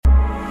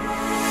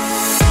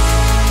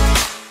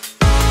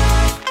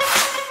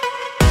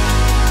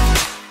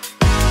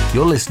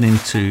You're listening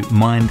to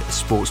Mind,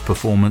 Sports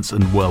Performance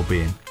and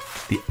Wellbeing,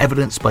 the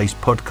evidence-based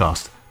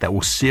podcast that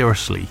will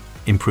seriously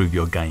improve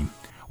your game.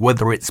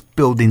 Whether it's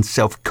building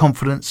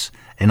self-confidence,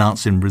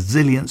 enhancing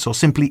resilience, or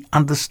simply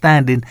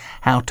understanding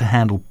how to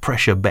handle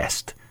pressure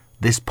best,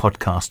 this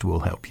podcast will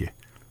help you.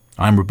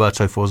 I'm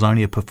Roberto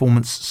Forzoni, a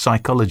performance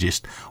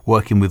psychologist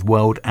working with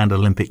world and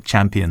Olympic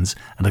champions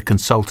and a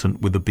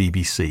consultant with the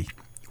BBC.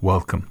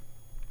 Welcome.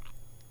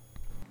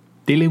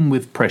 Dealing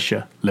with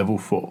pressure, level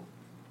 4.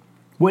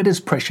 Where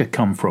does pressure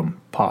come from?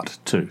 Part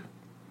 2.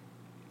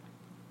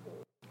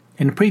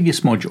 In the previous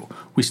module,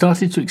 we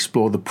started to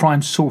explore the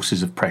prime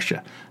sources of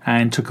pressure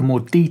and took a more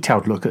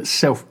detailed look at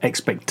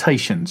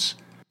self-expectations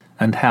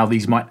and how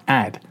these might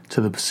add to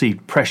the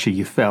perceived pressure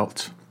you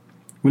felt.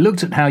 We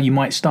looked at how you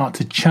might start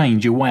to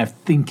change your way of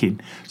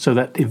thinking so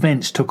that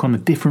events took on a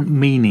different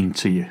meaning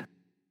to you.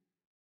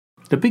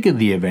 The bigger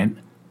the event,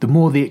 the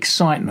more the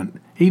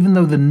excitement, even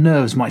though the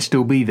nerves might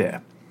still be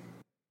there.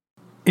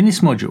 In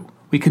this module,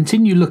 we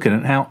continue looking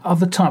at how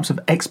other types of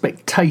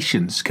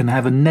expectations can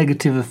have a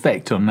negative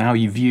effect on how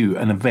you view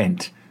an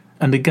event,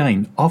 and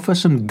again, offer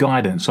some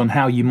guidance on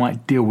how you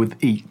might deal with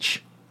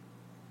each.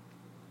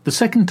 The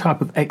second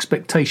type of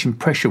expectation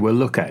pressure we'll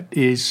look at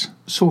is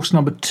source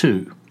number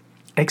 2,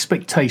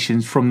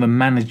 expectations from the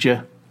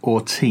manager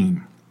or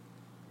team.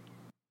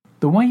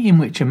 The way in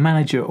which a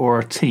manager or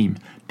a team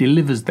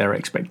delivers their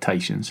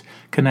expectations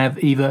can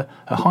have either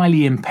a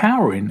highly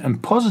empowering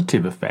and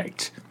positive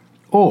effect,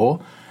 or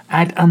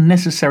add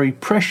unnecessary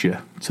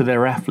pressure to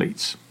their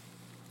athletes.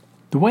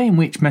 The way in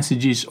which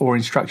messages or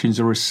instructions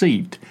are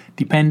received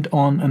depend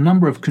on a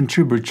number of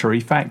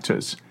contributory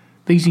factors.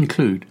 These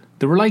include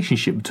the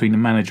relationship between the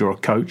manager or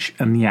coach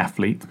and the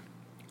athlete,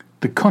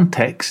 the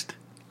context,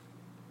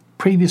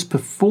 previous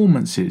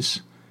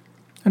performances,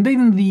 and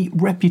even the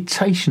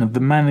reputation of the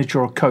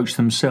manager or coach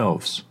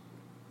themselves.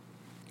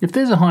 If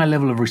there's a high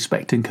level of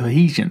respect and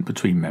cohesion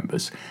between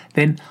members,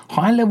 then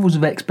high levels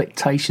of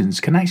expectations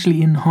can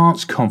actually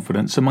enhance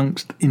confidence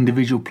amongst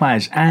individual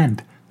players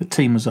and the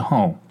team as a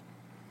whole.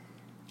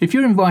 If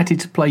you're invited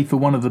to play for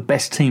one of the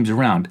best teams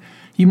around,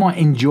 you might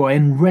enjoy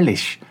and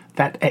relish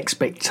that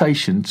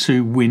expectation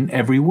to win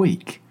every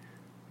week.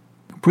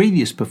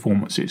 Previous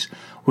performances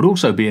would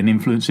also be an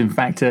influencing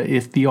factor.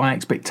 If the high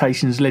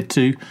expectations led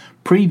to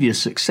previous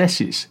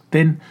successes,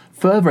 then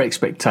further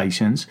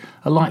expectations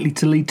are likely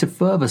to lead to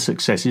further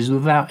successes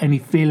without any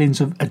feelings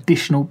of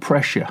additional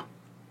pressure.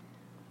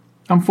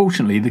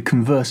 Unfortunately, the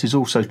converse is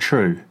also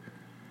true.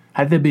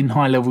 Had there been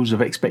high levels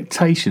of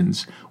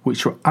expectations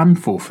which were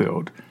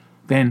unfulfilled,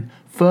 then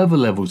further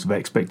levels of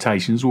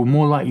expectations will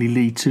more likely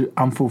lead to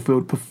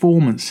unfulfilled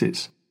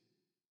performances.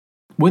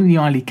 When the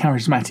highly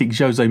charismatic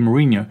Jose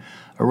Mourinho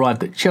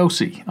arrived at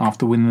Chelsea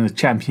after winning the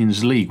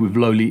Champions League with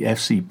lowly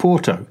FC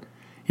Porto,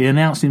 he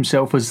announced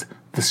himself as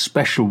the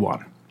special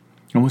one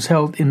and was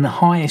held in the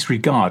highest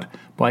regard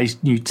by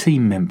his new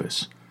team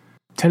members.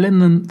 Telling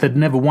them they'd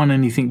never won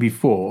anything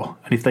before,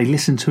 and if they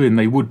listened to him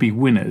they would be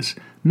winners,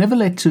 never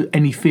led to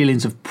any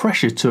feelings of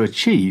pressure to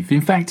achieve.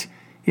 In fact,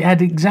 it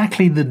had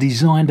exactly the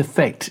designed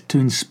effect to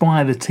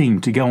inspire the team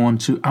to go on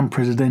to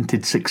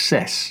unprecedented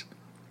success.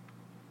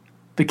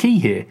 The key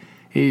here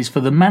is for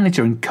the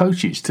manager and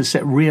coaches to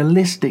set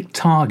realistic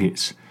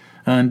targets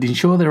and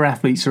ensure their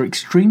athletes are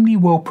extremely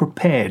well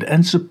prepared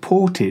and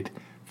supported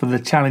for the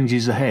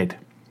challenges ahead.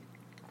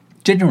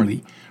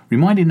 Generally,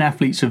 reminding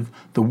athletes of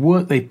the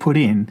work they put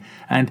in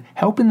and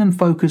helping them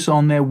focus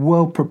on their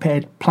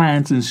well-prepared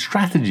plans and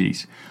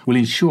strategies will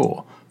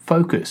ensure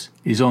focus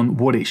is on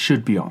what it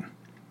should be on.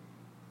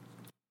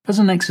 As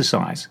an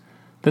exercise,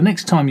 the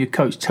next time your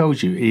coach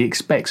tells you he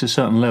expects a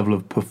certain level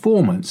of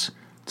performance,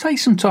 take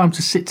some time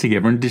to sit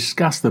together and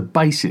discuss the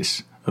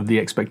basis of the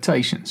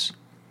expectations.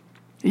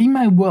 He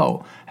may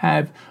well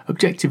have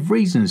objective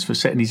reasons for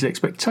setting his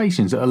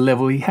expectations at a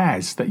level he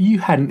has that you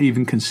hadn't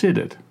even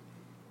considered.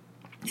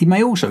 He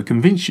may also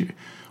convince you,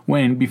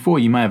 when before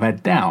you may have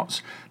had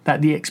doubts,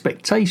 that the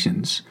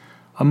expectations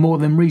are more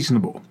than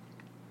reasonable.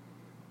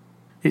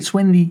 It's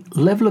when the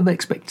level of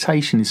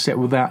expectation is set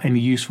without any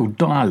useful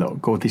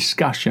dialogue or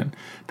discussion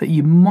that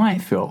you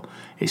might feel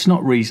it's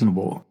not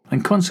reasonable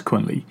and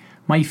consequently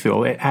may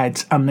feel it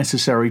adds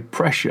unnecessary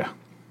pressure.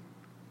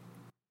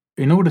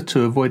 In order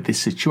to avoid this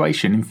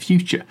situation in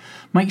future,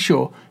 make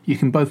sure you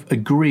can both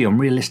agree on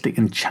realistic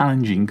and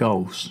challenging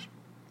goals.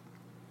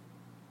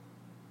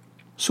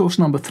 Source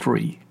number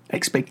 3,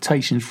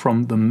 expectations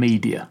from the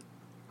media.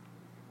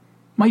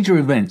 Major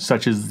events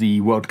such as the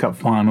World Cup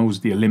finals,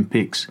 the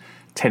Olympics,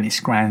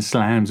 tennis Grand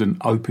Slams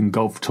and open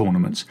golf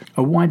tournaments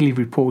are widely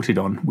reported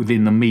on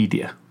within the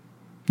media.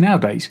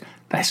 Nowadays,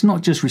 that's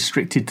not just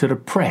restricted to the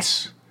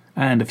press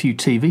and a few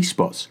TV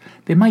spots.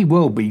 There may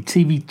well be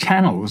TV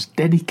channels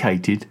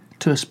dedicated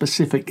to a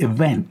specific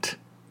event.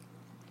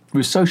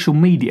 With social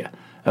media,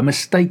 a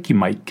mistake you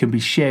make can be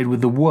shared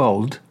with the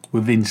world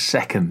within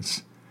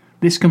seconds.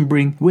 This can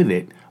bring with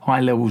it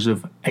high levels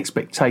of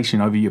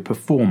expectation over your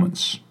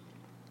performance.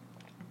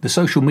 The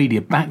social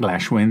media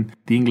backlash when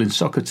the England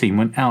soccer team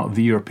went out of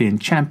the European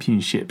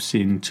Championships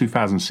in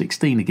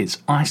 2016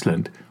 against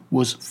Iceland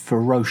was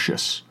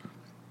ferocious.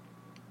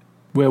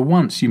 Where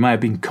once you may have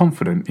been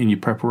confident in your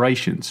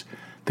preparations,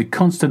 the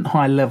constant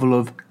high level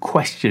of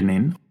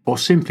questioning or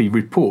simply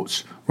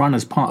reports run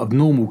as part of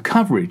normal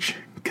coverage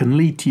can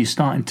lead to you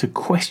starting to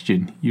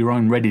question your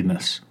own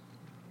readiness.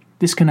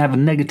 This can have a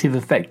negative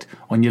effect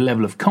on your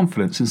level of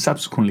confidence and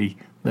subsequently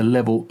the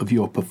level of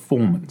your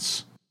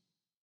performance.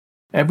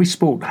 Every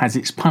sport has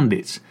its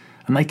pundits,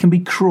 and they can be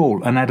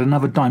cruel and add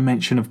another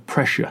dimension of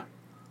pressure.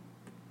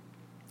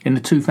 In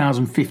the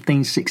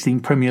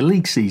 2015-16 Premier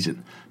League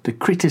season, the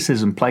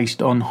criticism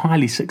placed on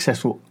highly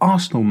successful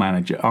Arsenal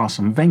manager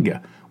Arsene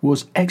Wenger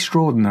was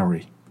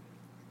extraordinary.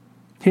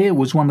 Here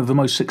was one of the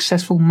most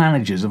successful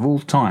managers of all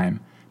time,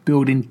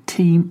 building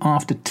team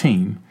after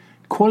team,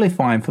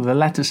 qualifying for the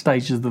latter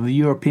stages of the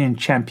European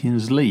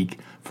Champions League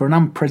for an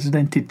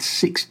unprecedented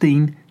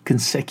 16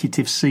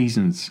 consecutive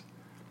seasons.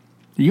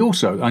 He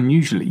also,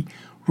 unusually,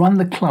 run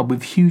the club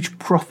with huge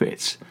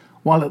profits,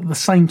 while at the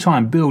same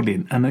time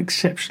building an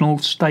exceptional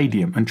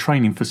stadium and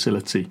training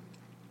facility.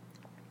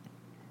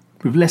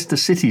 With Leicester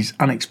City's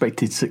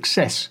unexpected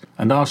success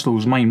and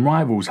Arsenal's main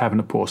rivals having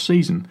a poor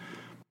season,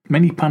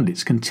 many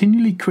pundits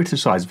continually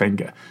criticise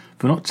Wenger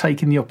for not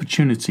taking the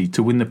opportunity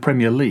to win the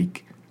Premier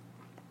League.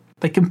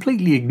 They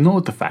completely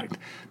ignored the fact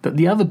that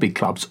the other big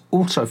clubs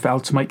also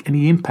failed to make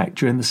any impact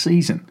during the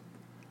season.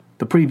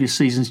 The previous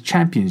season's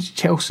champions,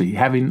 Chelsea,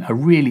 having a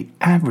really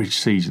average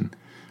season,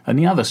 and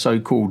the other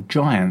so-called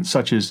giants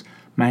such as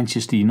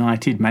Manchester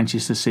United,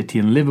 Manchester City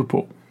and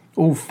Liverpool,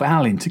 all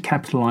failing to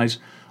capitalise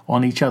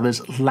on each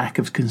other's lack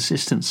of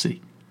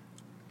consistency.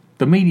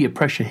 The media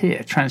pressure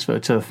here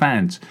transferred to the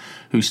fans,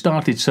 who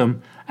started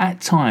some, at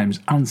times,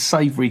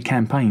 unsavoury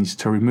campaigns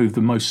to remove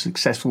the most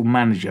successful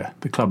manager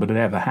the club had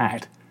ever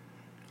had.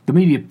 The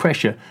media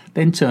pressure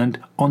then turned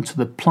onto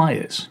the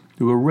players,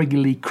 who were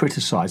regularly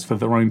criticised for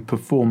their own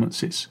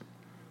performances.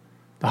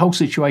 The whole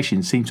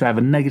situation seemed to have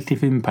a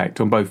negative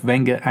impact on both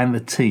Wenger and the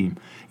team,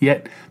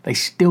 yet they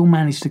still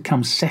managed to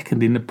come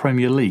second in the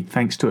Premier League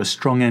thanks to a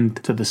strong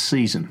end to the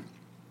season.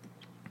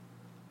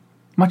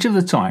 Much of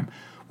the time,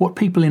 what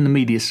people in the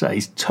media say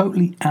is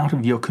totally out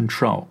of your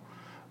control.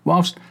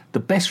 Whilst the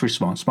best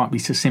response might be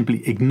to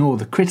simply ignore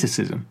the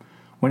criticism,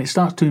 when it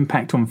starts to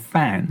impact on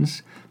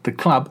fans, the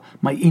club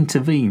may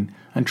intervene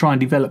and try and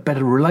develop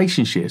better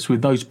relationships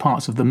with those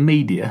parts of the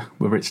media,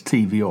 whether it's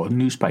TV or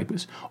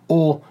newspapers,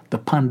 or the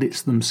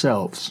pundits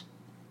themselves.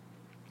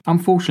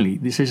 Unfortunately,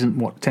 this isn't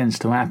what tends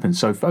to happen,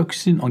 so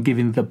focusing on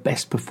giving the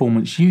best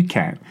performance you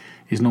can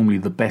is normally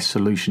the best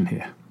solution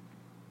here.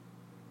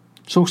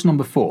 Source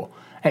number 4,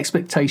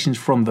 expectations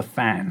from the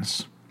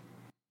fans.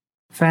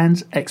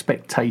 Fans'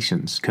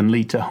 expectations can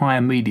lead to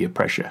higher media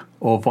pressure,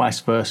 or vice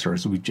versa,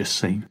 as we've just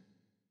seen.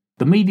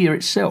 The media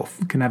itself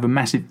can have a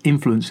massive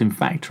influencing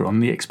factor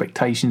on the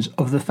expectations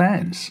of the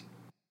fans.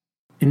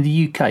 In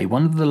the UK,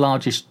 one of the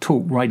largest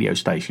talk radio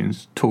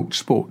stations, Talk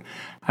Sport,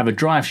 have a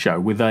drive show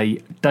with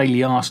a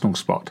daily Arsenal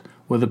spot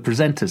where the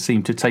presenters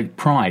seem to take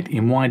pride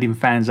in winding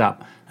fans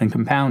up and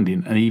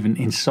compounding and even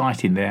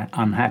inciting their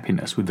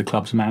unhappiness with the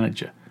club's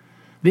manager.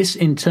 This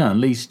in turn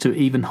leads to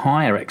even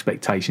higher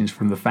expectations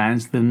from the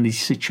fans than the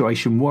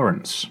situation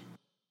warrants.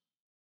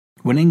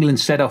 When England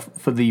set off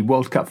for the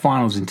World Cup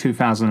finals in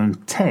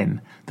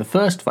 2010, the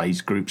first phase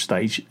group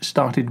stage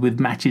started with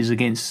matches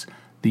against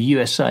the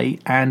USA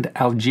and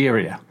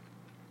Algeria.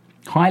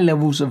 High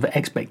levels of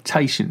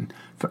expectation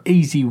for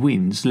easy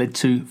wins led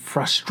to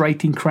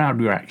frustrating crowd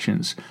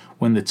reactions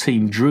when the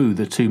team drew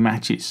the two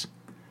matches.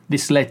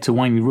 This led to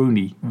Wayne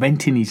Rooney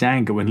venting his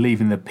anger when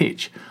leaving the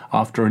pitch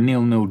after a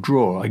 0-0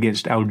 draw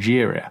against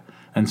Algeria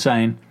and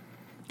saying,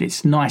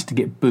 "It's nice to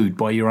get booed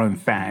by your own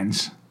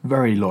fans,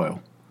 very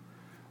loyal,"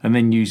 and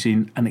then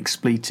using an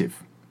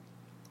expletive.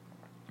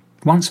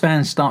 Once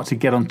fans start to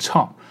get on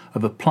top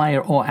of a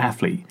player or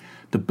athlete,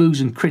 the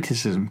boos and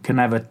criticism can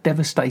have a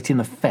devastating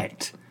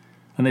effect,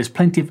 and there's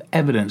plenty of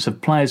evidence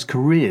of players'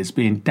 careers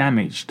being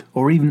damaged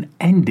or even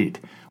ended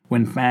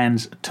when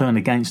fans turn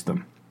against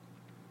them.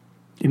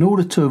 In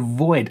order to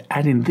avoid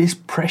adding this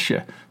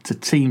pressure to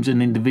teams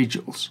and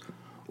individuals,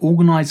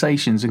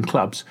 organisations and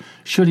clubs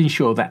should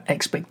ensure that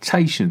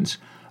expectations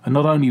are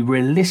not only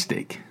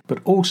realistic but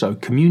also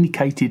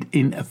communicated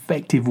in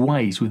effective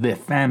ways with their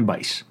fan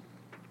base.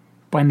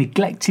 By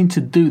neglecting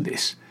to do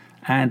this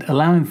and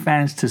allowing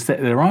fans to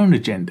set their own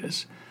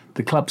agendas,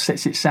 the club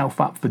sets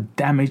itself up for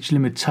damage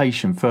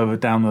limitation further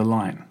down the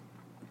line.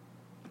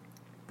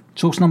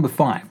 Source number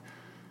 5,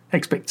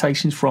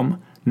 expectations from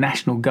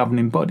national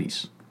governing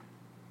bodies.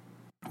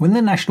 When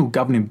the national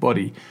governing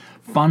body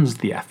funds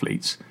the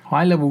athletes,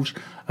 high levels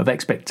of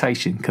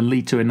expectation can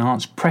lead to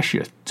enhanced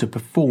pressure to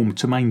perform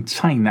to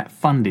maintain that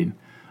funding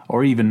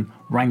or even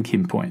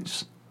ranking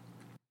points.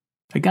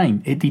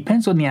 Again, it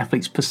depends on the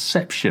athlete's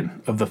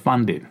perception of the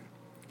funding.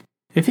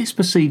 If it's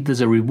perceived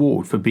as a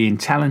reward for being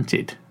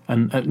talented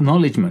and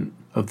acknowledgement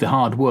of the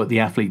hard work the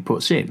athlete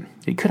puts in,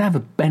 it could have a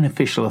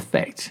beneficial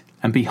effect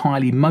and be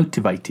highly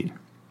motivating.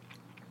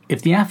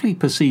 If the athlete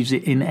perceives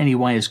it in any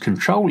way as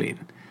controlling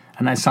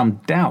and has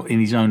some doubt in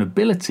his own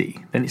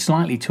ability, then it's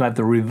likely to have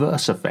the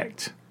reverse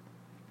effect.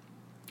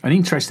 An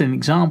interesting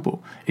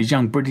example is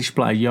young British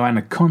player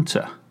Johanna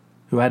Konta,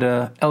 who had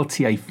her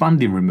LTA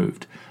funding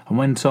removed and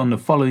went on the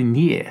following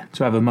year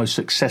to have her most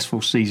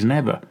successful season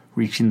ever,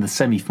 reaching the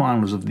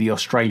semi-finals of the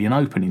Australian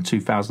Open in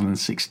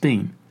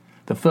 2016,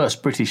 the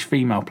first British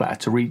female player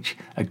to reach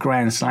a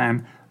Grand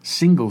Slam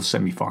singles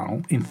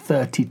semi-final in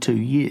 32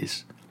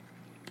 years.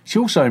 She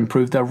also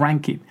improved her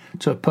ranking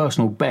to a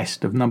personal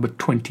best of number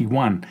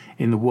 21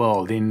 in the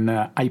world in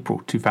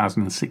April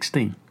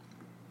 2016.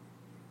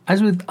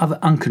 As with other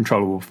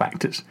uncontrollable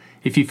factors,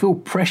 if you feel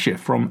pressure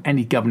from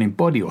any governing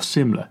body or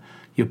similar,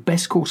 your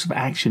best course of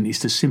action is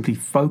to simply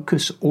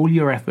focus all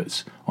your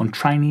efforts on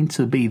training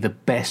to be the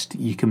best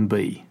you can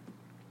be.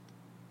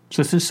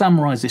 So to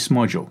summarise this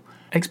module,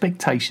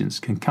 expectations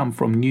can come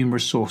from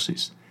numerous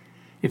sources.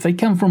 If they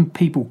come from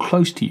people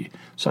close to you,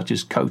 such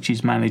as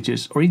coaches,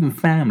 managers, or even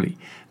family,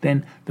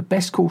 then the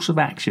best course of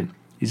action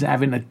is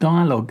having a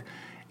dialogue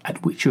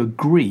at which you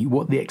agree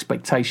what the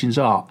expectations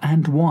are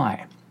and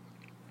why.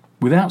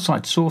 With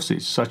outside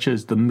sources, such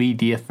as the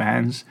media,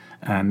 fans,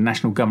 and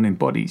national governing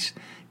bodies,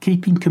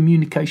 keeping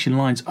communication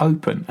lines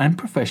open and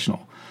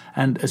professional,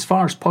 and as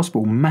far as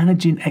possible,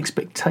 managing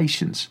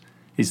expectations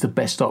is the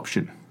best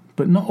option,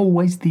 but not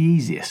always the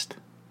easiest.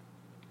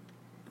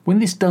 When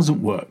this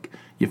doesn't work,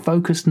 your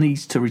focus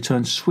needs to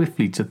return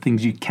swiftly to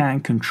things you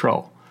can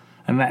control,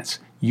 and that's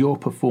your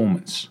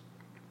performance.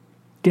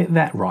 Get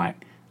that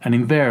right, and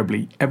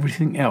invariably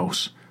everything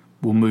else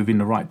will move in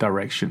the right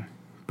direction,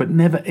 but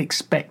never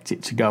expect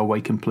it to go away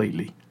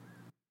completely.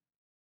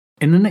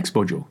 In the next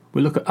module,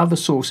 we'll look at other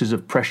sources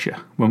of pressure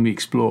when we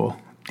explore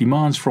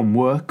demands from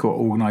work or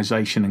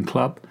organisation and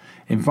club,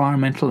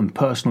 environmental and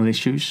personal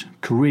issues,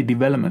 career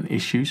development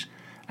issues,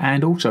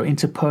 and also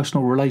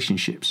interpersonal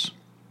relationships.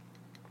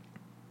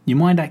 Your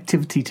mind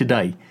activity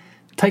today,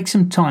 take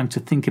some time to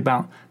think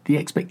about the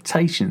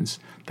expectations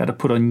that are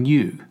put on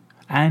you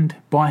and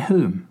by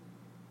whom.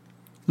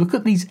 Look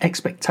at these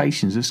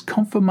expectations as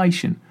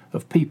confirmation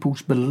of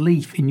people's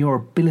belief in your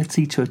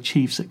ability to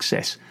achieve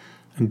success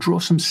and draw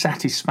some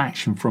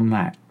satisfaction from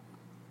that.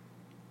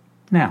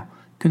 Now,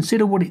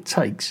 consider what it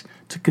takes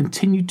to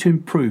continue to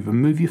improve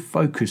and move your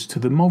focus to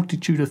the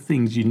multitude of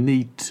things you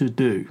need to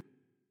do.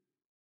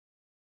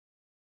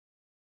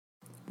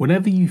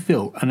 Whenever you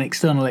feel an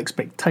external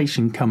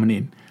expectation coming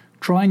in,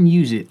 try and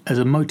use it as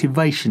a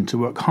motivation to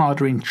work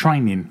harder in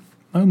training,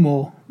 no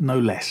more, no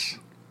less.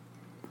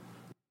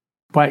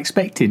 By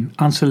expecting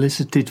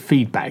unsolicited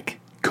feedback,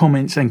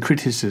 comments and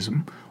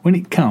criticism, when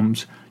it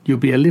comes, you'll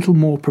be a little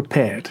more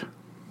prepared.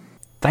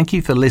 Thank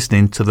you for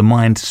listening to the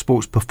Mind,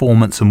 Sports,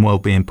 Performance and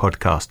Wellbeing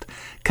podcast.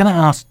 Can I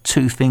ask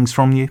two things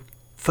from you?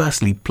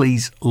 Firstly,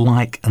 please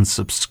like and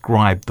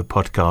subscribe the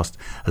podcast,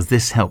 as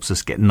this helps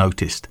us get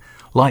noticed.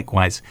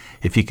 Likewise,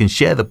 if you can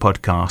share the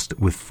podcast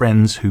with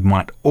friends who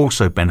might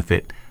also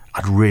benefit,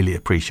 I'd really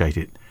appreciate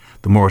it.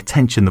 The more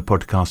attention the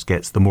podcast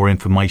gets, the more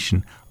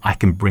information I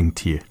can bring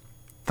to you.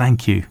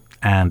 Thank you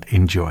and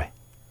enjoy.